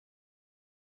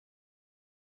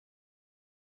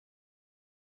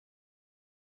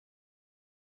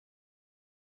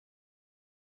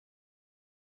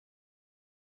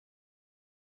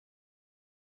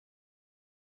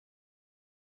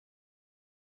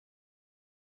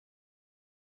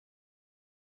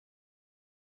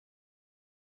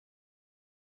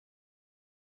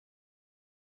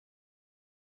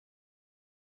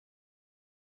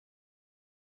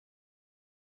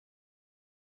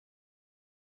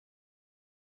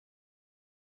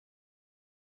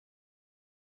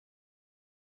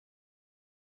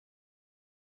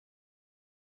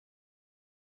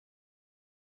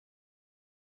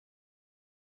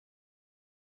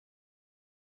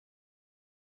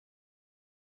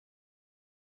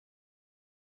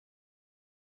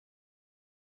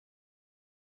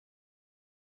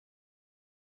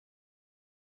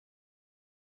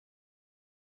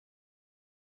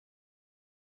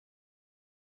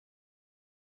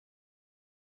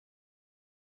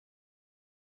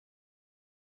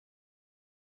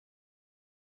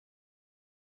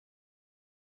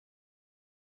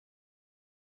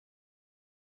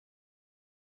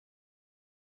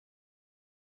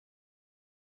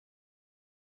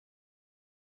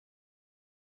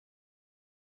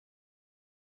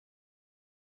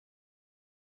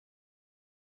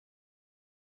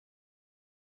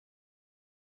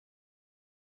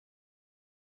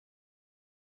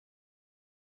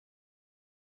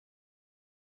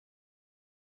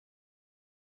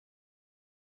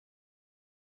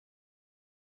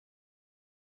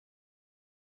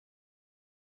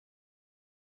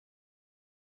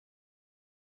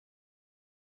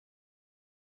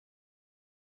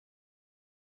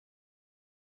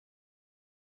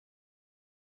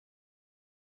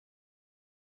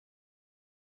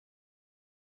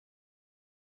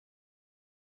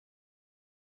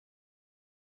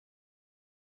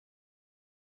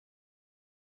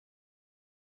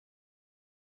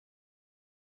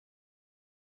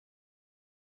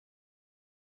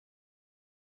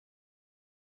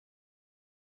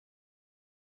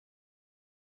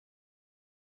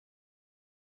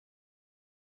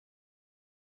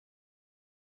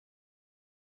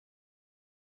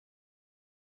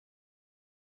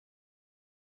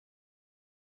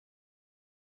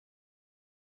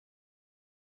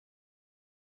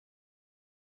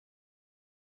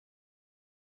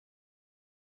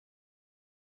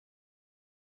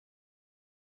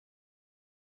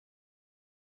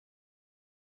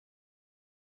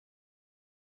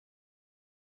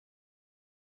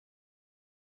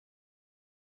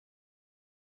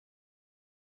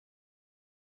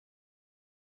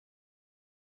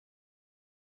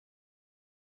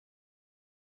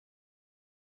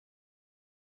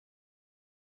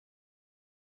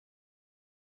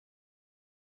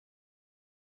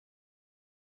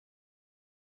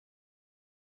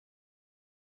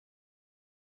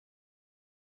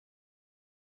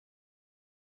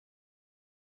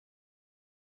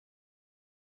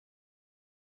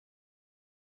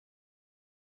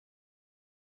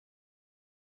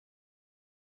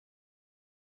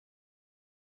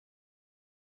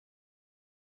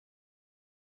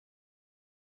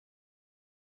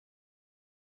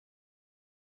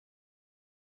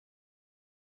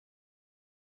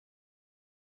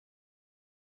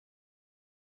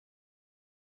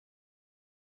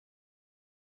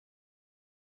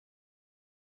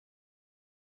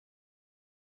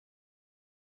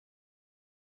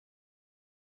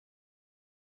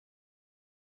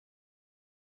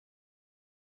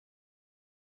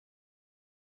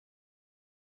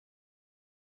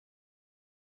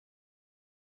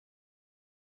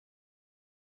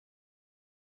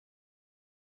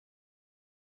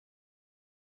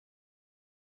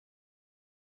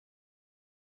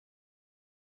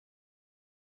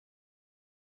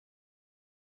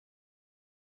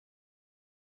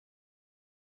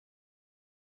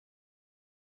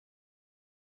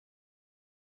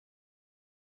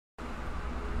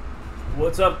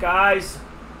What's up, guys?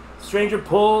 Stranger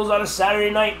Pullz on a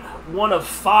Saturday night. One of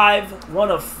five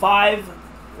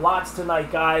lots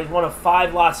tonight, guys. One of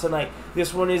 5 lots tonight.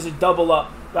 This one is a double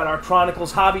up. Got our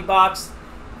Chronicles hobby box.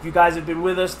 If you guys have been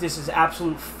with us, this is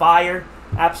absolute fire.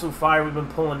 Absolute fire. We've been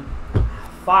pulling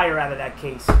fire out of that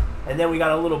case. And then we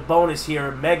got a little bonus here,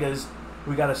 megas.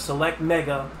 We got a select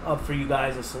mega up for you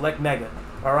guys, a select mega.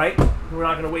 All right? We're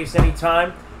not going to waste any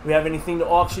time. We have anything to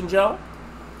auction, Joe?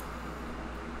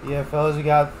 Yeah, fellas, we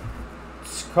got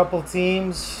a couple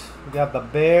teams. We got the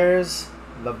Bears,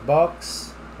 the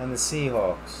Bucks, and the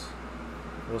Seahawks.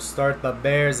 We'll start the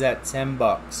Bears at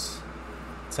 $10.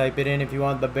 Type it in if you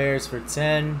want the Bears for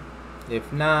 10.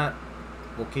 If not,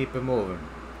 we'll keep it moving.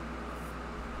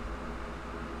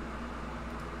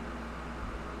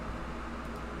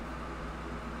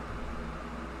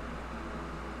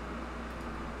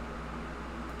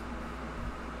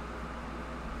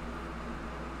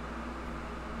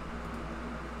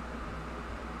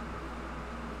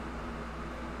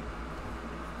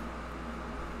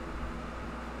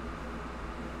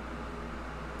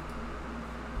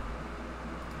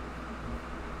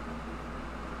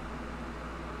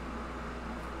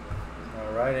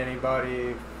 Alright,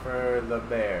 anybody for the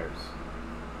Bears?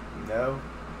 No?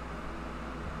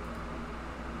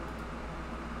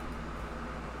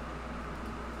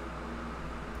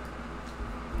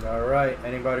 Alright,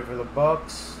 anybody for the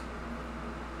Bucks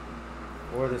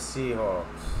or the Seahawks?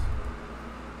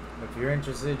 If you're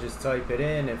interested, just type it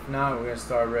in. If not, we're going to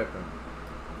start ripping.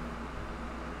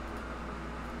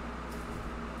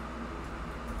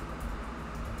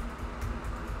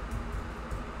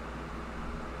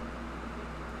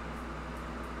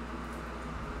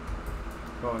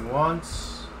 Going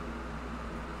once.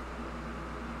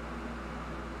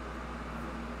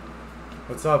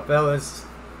 What's up, fellas?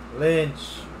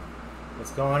 Lynch. What's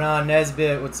going on,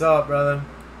 Nesbitt? What's up, brother?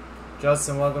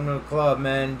 Justin, welcome to the club,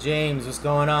 man. James, what's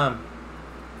going on?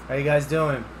 How you guys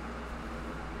doing?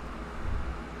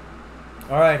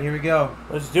 Alright, here we go.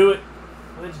 Let's do it.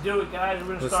 Let's do it, guys. We're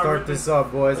going to start this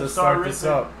up, boys. Let's start this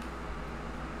up.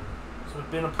 So it's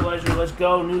been a pleasure. Let's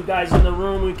go. New guys in the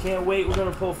room. We can't wait. We're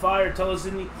going to pull fire. Tell us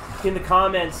in the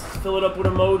comments. Fill it up with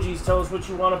emojis. Tell us what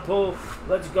you want to pull.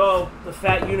 Let's go. The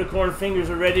fat unicorn fingers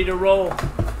are ready to roll.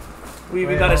 We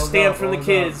even got a stamp from the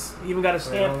kids. Even got a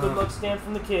stamp, good luck stamp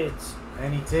from the kids.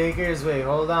 Any takers? Wait,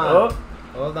 hold on. Oh.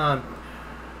 Hold on.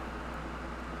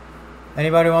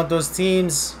 Anybody want those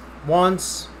teams?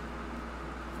 Once.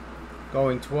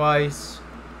 Going twice.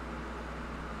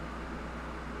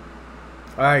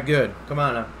 Alright, good. Come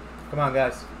on now. Come on,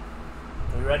 guys.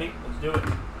 You ready? Let's do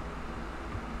it.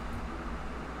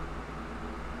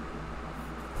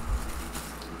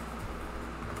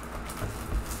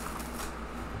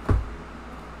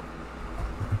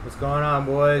 What's going on,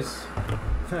 boys?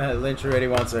 Lynch already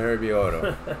wants a Herbie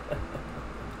Auto.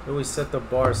 You always set the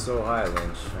bar so high,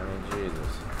 Lynch. I mean,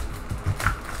 Jesus.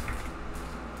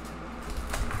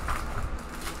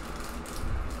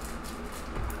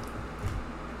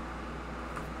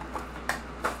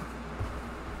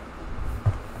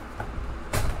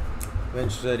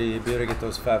 Lynch said he'd better get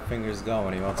those fat fingers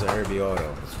going. He wants a Herbie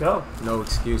Auto. Let's go. No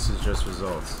excuses, just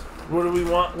results. What do we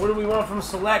want? What do we want from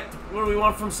Select? What do we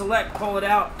want from Select? Call it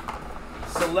out.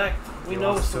 Select. We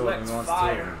know Select's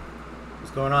fire.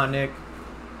 What's going on, Nick?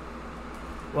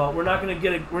 Well, we're not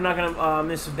gonna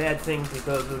miss a bad thing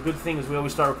because the good thing is we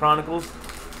always start with Chronicles.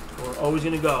 We're always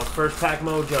gonna go first pack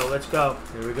mojo. Let's go.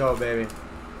 Here we go, baby.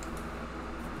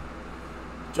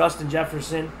 Justin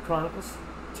Jefferson Chronicles.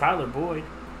 Tyler Boyd.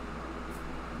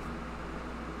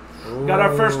 Ooh, got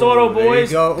our first auto,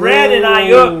 boys. Brandon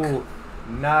Ayuk.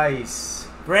 Nice.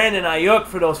 Brandon Ayuk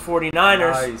for those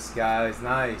 49ers. Nice, guys.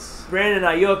 Nice. Brandon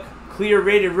Ayuk. Clear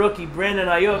rated rookie. Brandon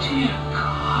Ayuk. Dear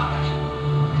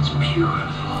God. It's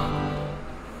beautiful.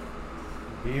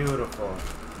 Beautiful.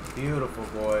 Beautiful,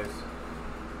 boys.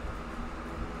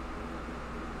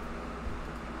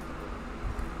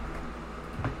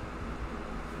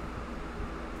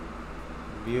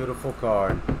 Beautiful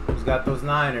card. Who's got those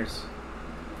Niners?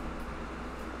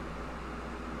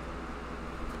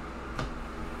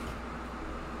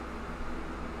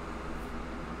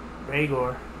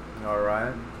 Ragor. All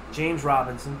right. James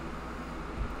Robinson.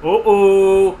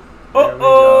 Uh-oh.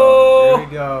 Uh-oh. There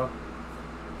we go.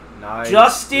 Nice.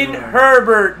 Justin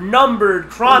Herbert, numbered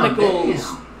Chronicles.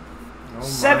 Oh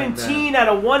 17 out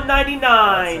of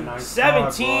 199. Nice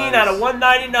 17 card, out of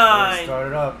 199. Start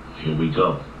it up. Here we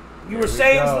go. You were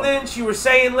saying Lynch. You were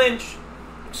saying Lynch.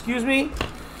 Excuse me?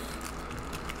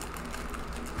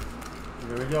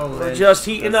 Here we go, Lynch. We're just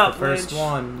heating up, First Lynch.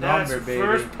 one. That's Numbered, baby.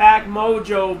 first pack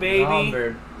mojo, baby.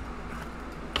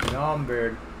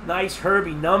 Numbered. Nice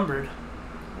Herbie numbered.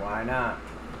 Why not?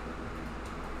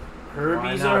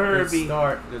 Herbie's Why not? a Herbie. Good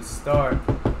start. Good start.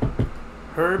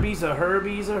 Herbie's a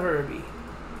Herbie's a Herbie.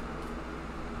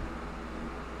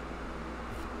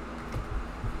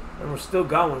 And we're still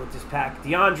going with this pack.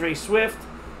 DeAndre Swift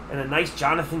and a nice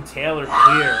Jonathan Taylor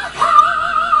clear.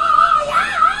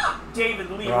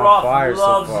 David Lee We're on Roth fire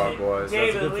loves so far, it. boys. That's a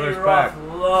David good Lee first Roth pack.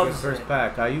 loves Good first it.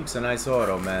 pack. Ayuk's a nice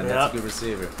auto, man. Yep. That's a good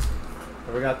receiver.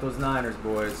 But we got those Niners,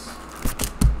 boys.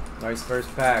 Nice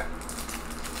first pack.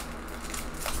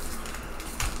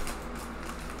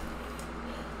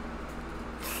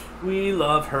 We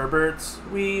love Herberts.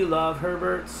 We love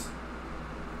Herberts.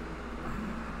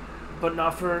 But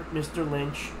not for Mr.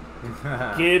 Lynch.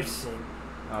 Gibson.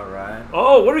 All right.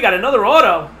 Oh, what do we got? Another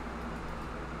auto.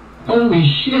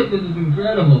 Holy shit, this is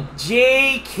incredible.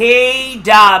 J.K.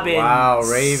 Dobbins. Wow,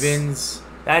 Ravens.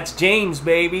 That's James,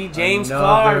 baby. James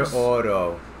Another Cars.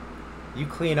 auto. You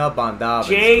clean up on Dobbins,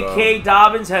 J.K. bro.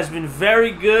 Dobbins has been very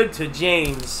good to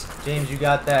James. James, you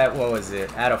got that, what was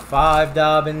it? Out of 5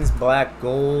 Dobbins, black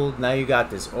gold. Now you got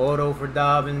this auto for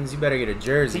Dobbins. You better get a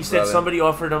jersey, He said brother. somebody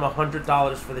offered him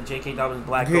 $100 for the J.K. Dobbins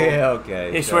black gold. Yeah, okay.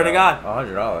 They swear to God.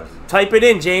 $100. Type it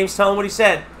in, James. Tell him what he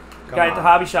said. Come Guy at the on.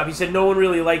 hobby shop. He said no one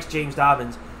really likes James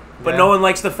Dobbins, but Yeah. no one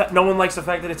likes the fact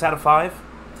that it's out of 5.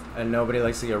 And nobody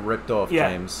likes to get ripped off, Yeah.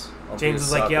 James. Don't be James a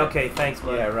was like, yeah, sucker. okay, thanks,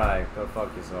 bud. Yeah, right. Go fuck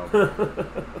yourself.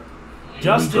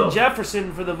 Justin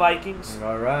Jefferson for the Vikings.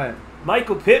 All right.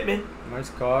 Michael Pittman. Nice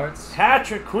cards.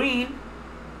 Patrick Queen.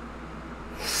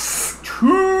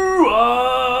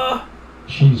 Tua.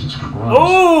 Jesus Christ.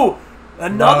 Oh,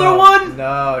 another No, one?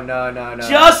 No.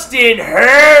 Justin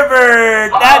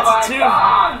Herbert. That's Oh my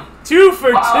God. two for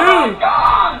Oh my two.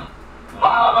 God. Oh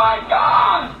my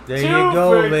God. There Two you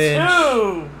go, for Lynch.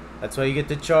 two. That's why you get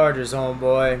the Chargers,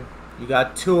 homeboy. You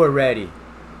got Tua ready.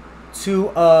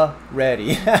 Tua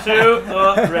ready. Two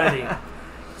ready.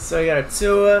 So you got a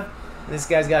Tua. This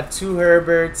guy's got 2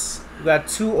 Herberts. We got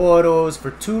 2 autos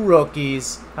for 2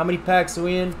 rookies. How many packs are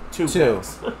we in? Two.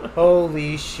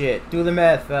 Holy shit. Do the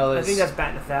math, fellas. I think that's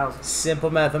batting 1,000. Simple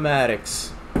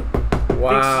mathematics. I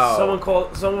Wow. think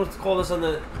someone called us on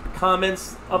the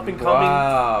comments, up and coming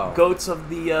Wow. goats of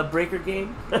the Breaker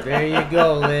game. There you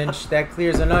go, Lynch. That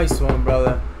clears a nice one,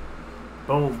 brother.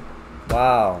 Boom.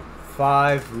 Wow.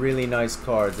 5 really nice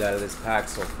cards out of this pack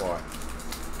so far.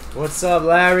 What's up,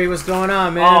 Larry? What's going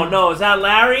on, man? Oh no, is that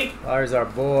Larry? Larry's our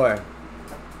boy.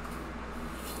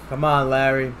 Come on,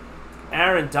 Larry.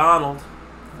 Aaron Donald,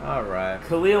 All right.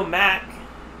 Khalil Mack,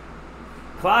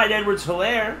 Clyde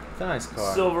Edwards-Helaire, It's a nice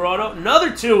card. Silver Auto,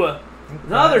 another Tua,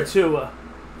 another Tua,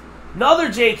 another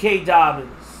J.K.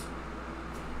 Dobbins,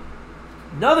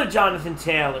 another Jonathan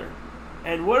Taylor,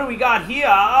 and what do we got here?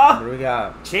 What do we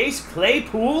got? Chase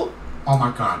Claypool Oh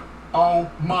my God. Oh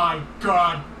my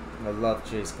God. I love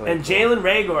Chase Claypool. and Jalen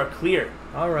Reagor clear.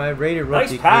 All right, rated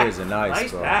Nice rookie pack. clears a nice,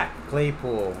 Nice bro. pack.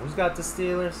 Claypool. Who's got the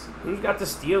Steelers? Who's got the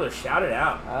Steelers? Shout it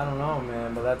out. I don't know,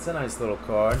 man, but that's a nice little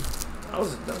card. That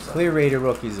was Clear rated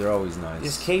rookies are always nice.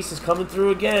 This case is coming through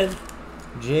again.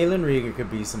 Jalen Reagor could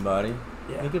be somebody.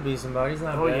 Yeah. He could be somebody. He's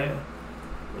not Oh bad. yeah.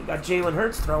 We got Jalen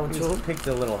Hurts throwing He to was him. picked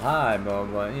a little high, but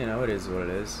you know, it is what it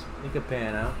is. He could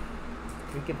pan out.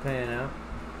 He could pan out.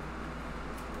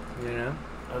 You know?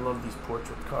 I love these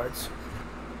portrait cards.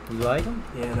 You like him?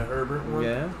 Yeah, the Herbert one.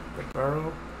 Yeah. The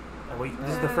Burrow. Oh, wait, this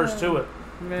is the first to it.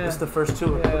 Yeah. This is the first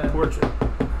to it. Yeah. Portrait.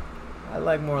 I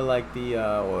like more like the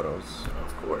autos.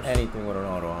 Of course. Anything with an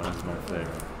auto on it is my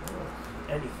favorite.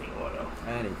 Anything auto.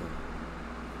 Anything.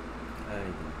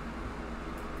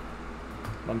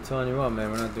 I'm telling you what,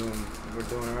 man, we're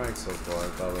doing alright so far,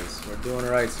 fellas. We're doing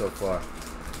alright so far.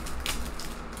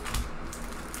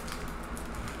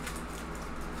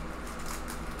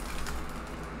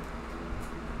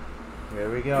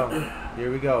 Here we go.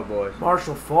 Here we go, boys.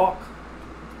 Marshall Faulk.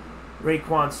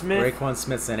 Raekwon Smith. Raekwon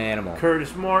Smith's an animal.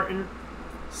 Curtis Martin.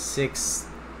 6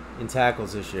 in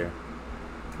tackles this year.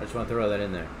 I just want to throw that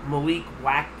in there. Malik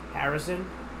Wack Harrison.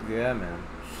 Yeah, man.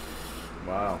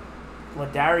 Wow.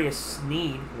 Ladarius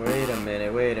Sneed. Wait a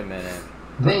minute.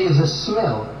 There is a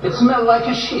smell. It smells like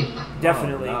a shit.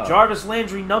 Definitely. Oh, no. Jarvis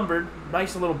Landry numbered.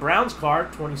 Nice little Browns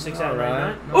card. 26 out of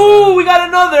Alright. 99. Ooh, we got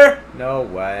another. No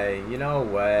way. No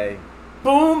way.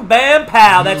 Boom, bam,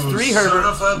 pow. That's You 3 son Herbert.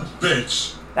 of a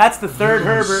bitch. That's the 3rd You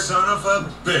Herbert. Son of a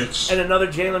bitch. And another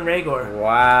Jalen Reagor.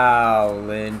 Wow,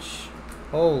 Lynch.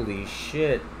 Holy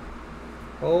shit.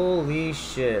 Holy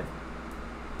shit.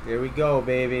 Here we go,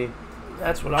 baby.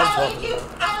 That's what I'm talking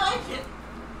about. I like it.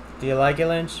 Do you like it,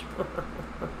 Lynch?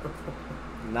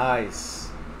 Nice.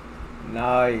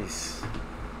 Nice.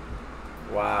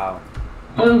 Wow.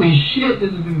 Holy shit,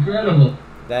 this is incredible.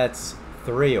 That's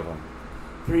 3 of them.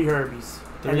 3 Herbies.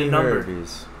 3 and a number.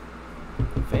 Herbies.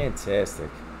 Fantastic.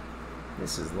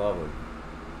 This is lovely.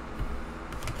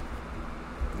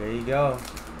 There you go.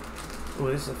 Oh,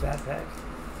 this is a fat pack.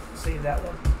 Save that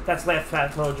one. That's Laugh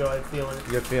Pack Mojo. I'm feeling it.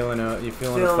 You're feeling a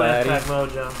Feeling fatty. Laugh Pack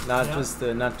Mojo.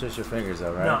 Not just your fingers,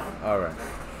 though, right? No. All right.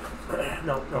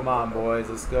 No. Come on, boys.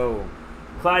 Let's go.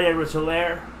 Clyde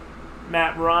Edwards-Helaire,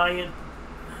 Matt Ryan,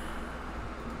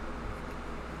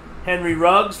 Henry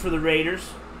Ruggs for the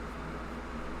Raiders.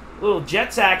 Little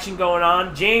Jets action going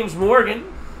on. James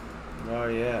Morgan. Oh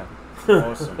yeah.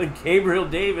 Awesome. Gabriel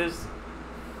Davis.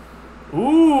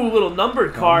 Ooh, little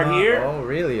numbered card here. Oh,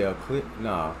 really?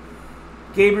 No.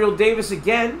 Gabriel Davis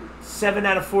again. 7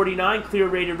 out of 49. Clear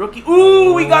rated rookie.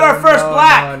 Ooh, we got our first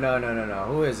black. No.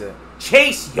 Who is it?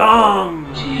 Chase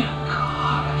Young. Dear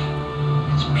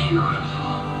God, it's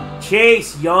beautiful.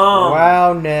 Chase Young.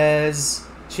 Wow, Nez.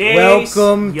 Chase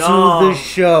Welcome Young. to the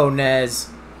show, Nez.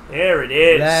 There it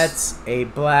is. That's a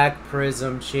black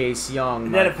prism Chase Young.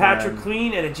 And then a my Patrick friend.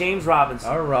 Queen and a James Robinson.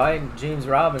 All right, James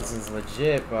Robinson's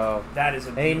legit, bro. That is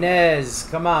a Hey, Nez,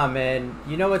 come on, man.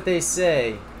 You know what they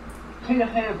say. He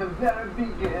has a very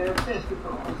big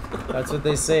testicles. That's what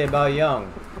they say about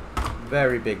Young.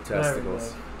 Very big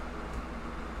testicles. Very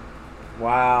big.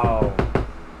 Wow.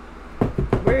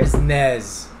 Where's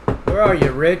Nez? Where are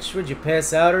you, Rich? Would you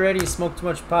pass out already? You smoked too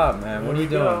much pop, man. What are you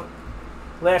doing?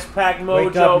 Last pack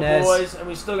Wake Mojo, up, Nez. boys. And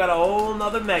we still got a whole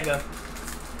nother mega.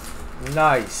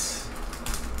 Nice.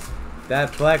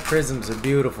 That black prisms are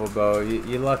beautiful, bro.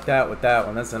 You lucked out with that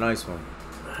one. That's a nice one.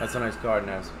 That's a nice card,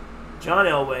 Nez. John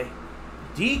Elway.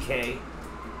 DK.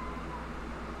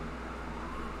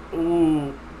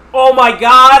 Ooh. Oh my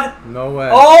God. No way.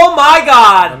 Oh my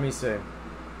God. Let me see.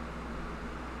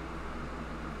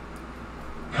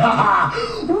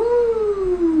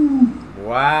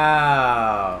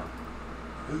 Wow.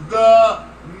 The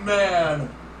man.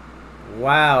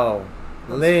 Wow.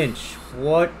 Lynch,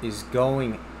 what is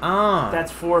going on?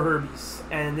 That's 4 Herbies.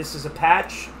 And this is a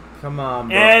patch. Come on,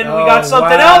 bro. And we got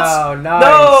something wow, else. Nice.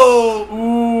 No.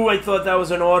 Ooh, I thought that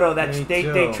was an auto. That Me they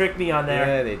too. tricked me on there.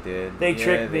 Yeah, they did. They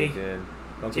tricked me. They did.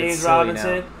 Don't get James silly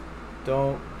Robinson. now.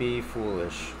 Don't be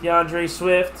foolish. DeAndre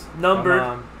Swift.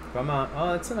 Numbered. Come on.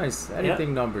 Oh, that's a nice.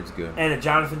 Anything numbered's good. And a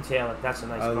Jonathan Taylor. That's a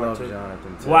nice I card love too.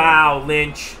 Jonathan Taylor. Wow,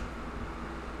 Lynch.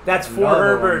 That's 4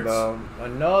 Another Herberts. One, bro.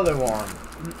 Another one.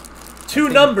 2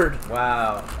 numbered.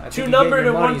 Wow. I think 2 you numbered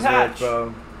get your and 1 money's worth, patch.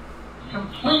 bro.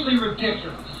 Completely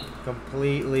ridiculous.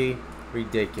 Completely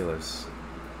ridiculous.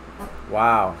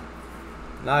 Wow.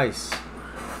 Nice.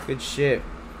 Good shit.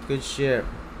 Good shit.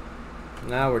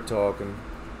 Now we're talking.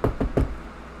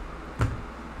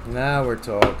 Now we're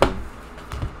talking.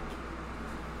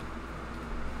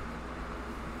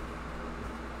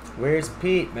 Where's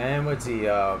Pete, man? What's he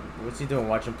doing?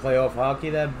 Watching playoff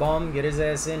hockey, that bum? Get his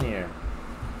ass in here.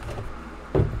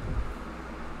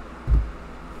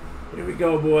 Here we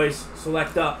go, boys.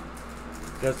 Select up.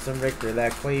 Justin Richter,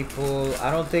 that Claypool.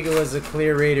 I don't think it was a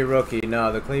clear rated rookie.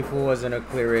 No, the Claypool wasn't a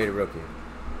clear rated rookie.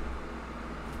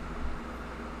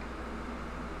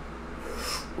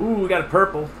 Ooh, we got a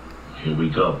purple. Here we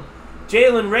go.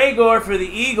 Jalen Reagor for the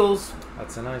Eagles.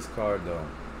 That's a nice card, though.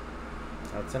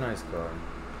 That's a nice card.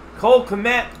 Cole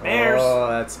Kmet, Bears. Oh,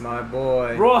 that's my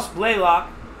boy. Ross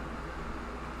Blaylock.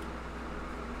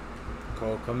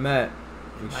 Cole Kmet.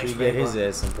 We Nice should get his Blaylock.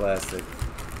 ass in plastic.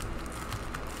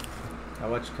 I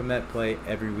watch Kmet play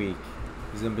every week.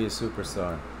 He's going to be a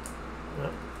superstar.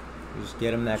 Yep. You just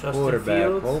get him that Justin quarterback.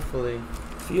 Fields. Hopefully.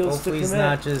 Fields Hopefully to he's Kmet.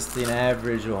 not just an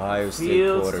average Ohio State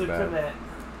Fields to quarterback. Kmet.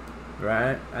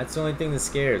 Right? That's the only thing that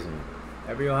scares me.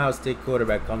 Every Ohio State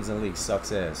quarterback comes in the league,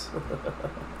 sucks ass.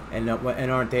 And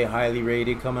aren't they highly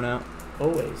rated coming out?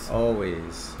 Always.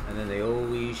 Always. And then they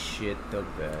always shit the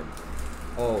bed.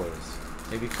 Always.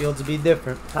 Maybe Fields will be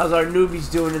different. How's our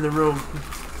newbies doing in the room?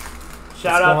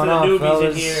 Shout out to the newbies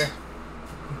fellas? in here.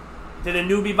 Did a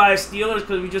newbie buy a Steelers?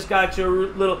 Because we just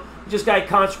got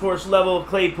concourse level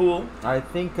Claypool. I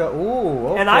think, ooh,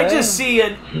 okay. And I just see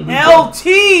an LT,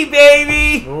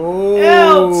 baby! Ooh.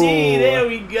 LT, there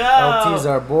we go. LT's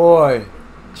our boy.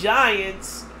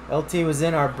 Giants. LT was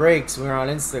in our breaks. We were on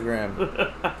Instagram.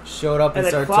 Showed up and, And a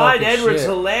started Clyde talking Edwards shit.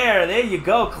 Helaire. There you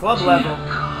go, club level.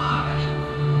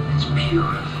 God, it's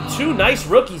beautiful. 2 nice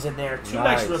rookies in there. 2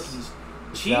 nice Nice. rookies.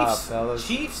 Good Chiefs, job, fellas.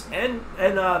 Chiefs, and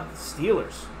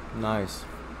Steelers. Nice.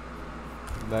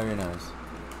 Very nice.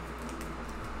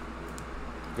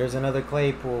 There's another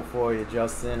Claypool for you,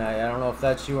 Justin. I don't know if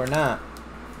that's you or not.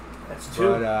 That's 2.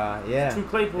 But, yeah. 2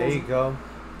 Claypools. There you go.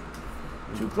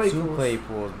 2 Claypools. 2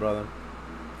 Claypools, brother.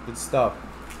 Good stuff.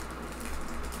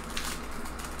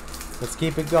 Let's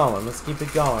keep it going. Let's keep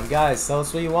it going. Guys, tell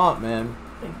us what you want, man.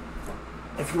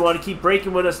 If you want to keep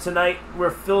breaking with us tonight,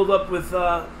 we're filled up with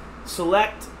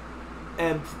Select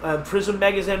and Prism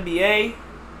Megas NBA.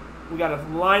 We got a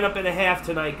lineup and a half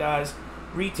tonight, guys.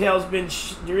 Retail's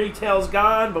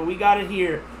gone, but we got it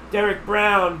here. Derek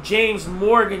Brown, James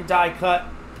Morgan die cut,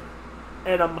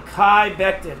 and a Mekhi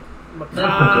Becton.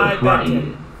 Mekhi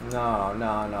Becton.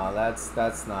 No,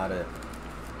 that's not it.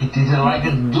 It isn't like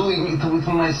doing it with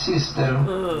my sister.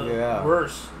 Yeah.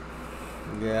 Worse.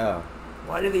 Yeah.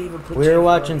 Why did they even put? We were James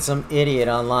watching Morgan? some idiot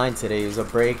online today. He was a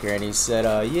breaker, and he said,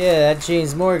 "Yeah, that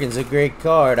James Morgan's a great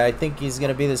card. I think he's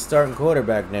gonna be the starting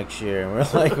quarterback next year." And we're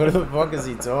like, "What the fuck is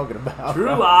he talking about?" Drew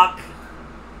Lock.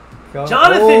 Come-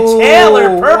 Jonathan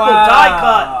Taylor, purple die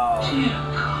cut. Dear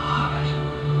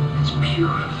God, it's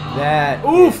beautiful. That.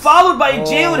 Ooh, is- followed by a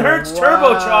Jalen Hurts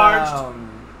turbocharged. wow.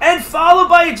 And followed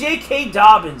by a J.K.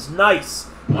 Dobbins. Nice.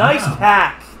 Nice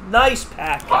pack. Nice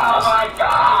pack. Oh my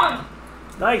God!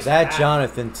 Nice That pack.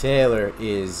 Jonathan Taylor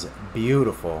is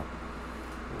beautiful.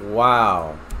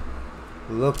 Wow.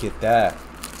 Look at that.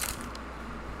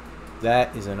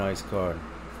 That is a nice card.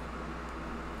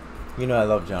 You know I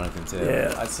love Jonathan Taylor.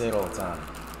 Yeah. I say it all the time.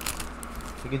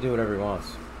 He can do whatever he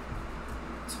wants.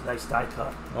 It's a nice die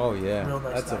cut. Oh yeah. Real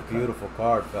nice That's a die cut. beautiful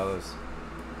card, fellas.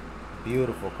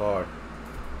 Beautiful card.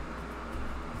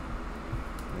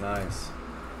 Nice.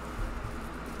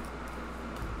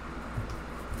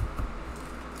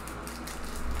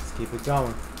 Let's keep it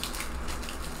going.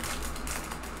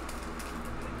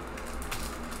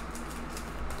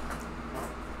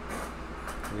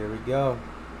 Here we go.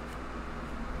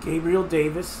 Gabriel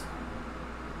Davis.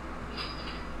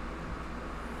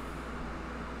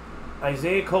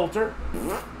 Isaiah Coulter.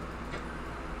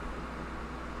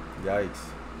 Yikes.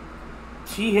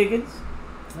 T. Higgins.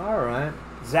 Alright.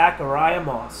 Zachariah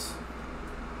Moss.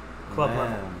 Club level.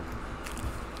 Man.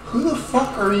 Who the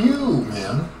fuck are you,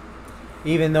 man?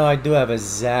 Even though I do have a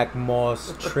Zach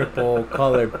Moss triple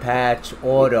colored patch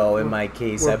auto in my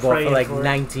case, We're I bought for praying like for it.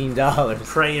 $19.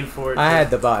 Praying for it. I had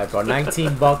to buy it, bro.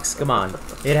 19 bucks. Come on.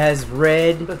 It has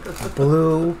red,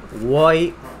 blue,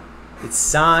 white. It's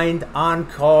signed on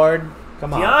card.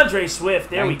 Come on. DeAndre Swift.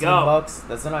 There we 19 go. bucks.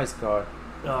 That's a nice card.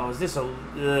 Oh, is this a...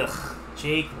 Ugh.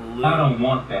 Jake Lou. I don't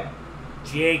want that.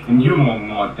 Jake And you Lou. won't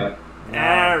want that.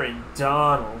 Aaron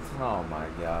Donald. Oh my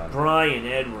god. Brian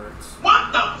Edwards.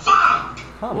 What the fuck?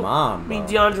 Come on, I mean,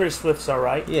 bro. DeAndre Swift's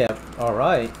alright. Yeah,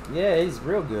 alright. Yeah, he's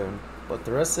real good. But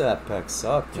the rest of that pack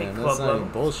sucked, Jake man. club That's not level.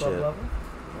 even bullshit. Club level.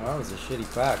 That was a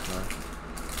shitty pack, man.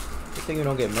 Good thing we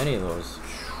don't get many of those.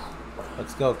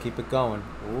 Let's go. Keep it going.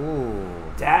 Ooh.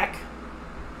 Dak.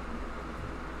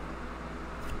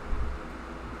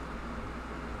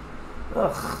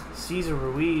 Ugh. Cesar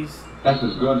Ruiz. That's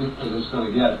as good as it's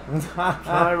gonna get.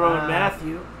 Tyrann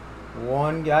Mathieu.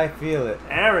 One guy feel it.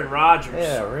 Aaron Rodgers.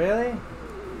 Yeah, really?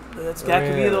 That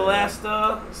could be the Really? last.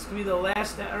 This could be the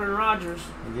last Aaron Rodgers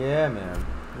Yeah, man.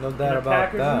 No in doubt a about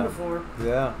Packers that. uniform.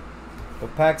 Yeah.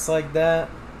 But packs like that,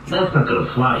 That's not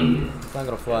gonna fly here. it's not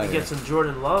gonna fly. We here. get some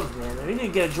Jordan Love, man. We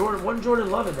didn't get one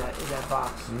Jordan Love in that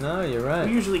box. No, you're We right.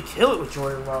 usually kill it with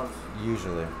Jordan Love.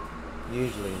 Usually.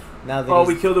 Now that Oh,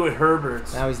 he's, we killed it with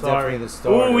Herbert. now he's Sorry. definitely the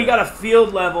starter. Ooh, we got a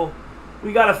field level.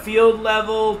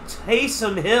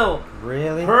 Taysom Hill.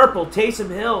 really Purple Taysom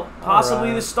Hill. Possibly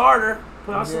Alright. the starter.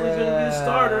 Possibly going to be the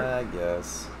starter. I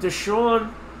guess.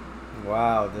 Deshaun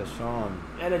Wow, Deshaun.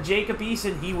 and a Jacob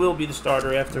Eason. He will be the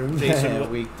starter after Jason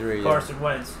Week 3. Carson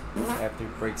Wentz. After he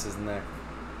breaks his neck.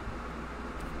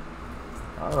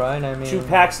 All right, I mean, 2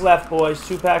 packs left, boys.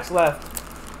 2 packs left.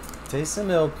 Taysom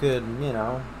Hill could,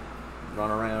 run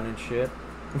around and shit.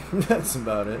 That's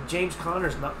about it. James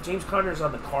Conner's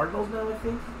on the Cardinals now, I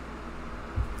think.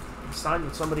 He signed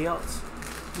with somebody else.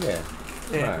 Yeah.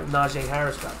 Yeah, Right. Najee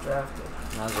Harris got drafted.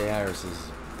 Najee Harris is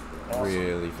Awesome.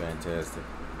 really fantastic.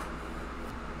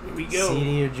 Here we go.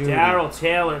 CD or Judy? Darryl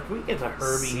Taylor. Can we get to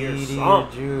Herbie here? CD or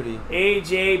Some. Judy?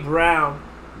 A.J. Brown.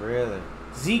 Really?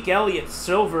 Zeke Elliott,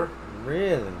 silver.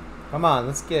 Really? Come on,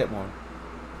 let's get one.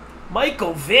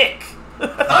 Michael Vick.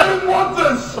 I didn't want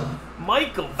this!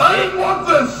 Michael I didn't Vick. want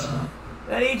this!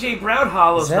 That A.J. Brown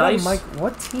hollow's Is that nice. a Mike?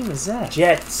 What team is that?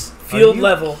 Jets. Field you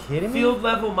level. kidding me? Field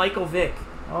level Michael Vick.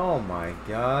 Oh my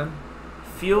God!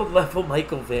 Field level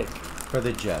Michael Vick For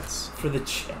the Jets. for the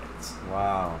Jets.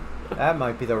 Wow. That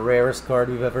might be the rarest card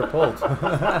we've ever pulled.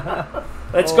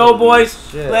 Let's go, Holy boys.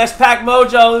 shit. Last pack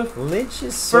mojo. Lynch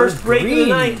is so First break of the greedy,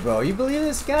 night. bro. You believe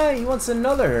this guy? He wants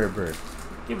another Herbert.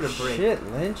 Give it a break.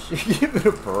 Shit, Lynch. Give it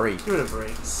a break. Give it a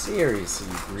break. Seriously,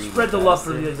 you greedy Spread the love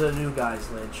for bastard. the new guys,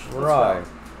 Lynch. Let's Right.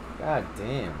 go. God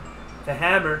damn. The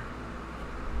Hammer.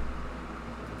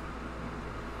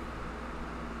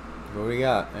 What we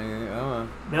got?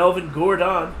 Melvin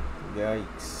Gordon.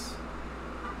 Yikes.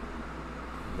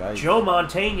 Joe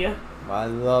Montana. I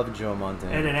love Joe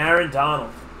Montana. And an Aaron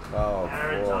Donald. Oh,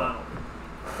 Aaron cool. Donald.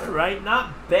 All right,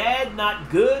 not bad, not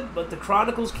good, but the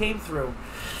Chronicles came through.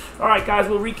 All right, guys,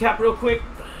 we'll recap real quick.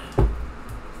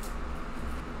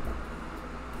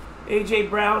 A.J.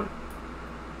 Brown,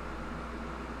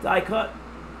 die cut.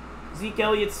 Zeke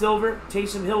Elliott, silver.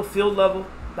 Taysom Hill, field level,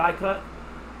 die cut.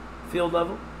 Field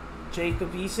level.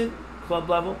 Jacob Eason, club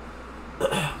level.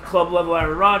 Club level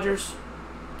Aaron Rodgers.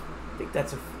 I think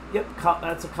that's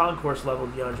that's a concourse level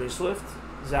DeAndre Swift.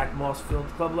 Zach Moss, field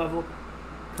club level.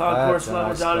 Concourse level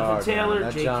nice Jonathan card,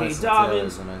 Taylor. J.K. Jonathan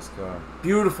Dobbins. Taylor's a nice card.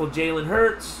 Beautiful Jalen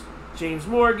Hurts. James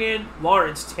Morgan.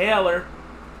 Lawrence Taylor.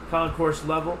 Concourse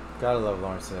level. Gotta love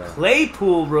Lawrence Taylor.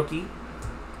 Claypool rookie.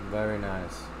 Very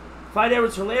nice. Clyde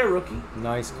Edwards-Helaire rookie.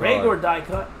 Nice card. Raygor die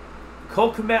cut.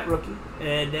 Cole Kmet rookie.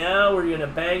 And now we're going to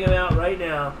bang him out right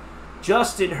now.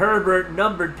 Justin Herbert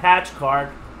numbered patch card.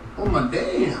 Oh my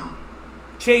damn.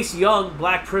 Chase Young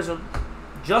black prism.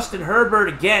 Justin Herbert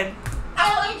again.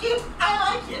 I like it.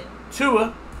 I like it.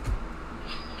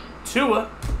 Tua.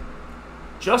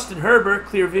 Justin Herbert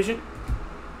clear vision.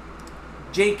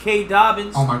 J.K.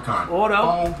 Dobbins. Oh my god. Auto.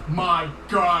 Oh my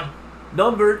god.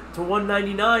 Numbered to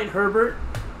 199 Herbert.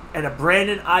 And a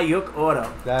Brandon Ayuk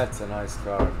auto. That's a nice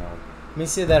card, man. Let me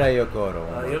see that Ayuk auto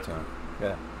one more Ayuk. time.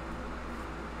 Yeah.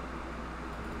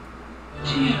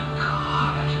 Dear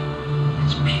God,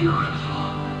 it's beautiful.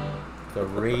 The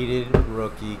rated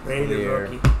rookie Rated clear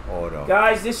rookie. auto.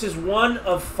 Guys, this is one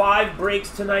of 5 breaks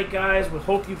tonight, guys. We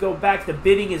hope you go back. The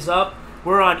bidding is up.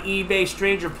 We're on eBay,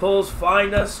 Stranger Pullz.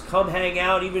 Find us. Come hang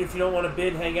out. Even if you don't want to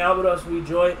bid, hang out with us. We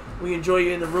enjoy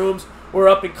you in the rooms. We're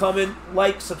up and coming.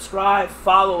 Like, subscribe,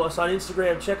 follow us on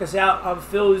Instagram. Check us out. I'm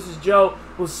Phil. This is Joe.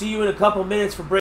 We'll see you in a couple minutes for break.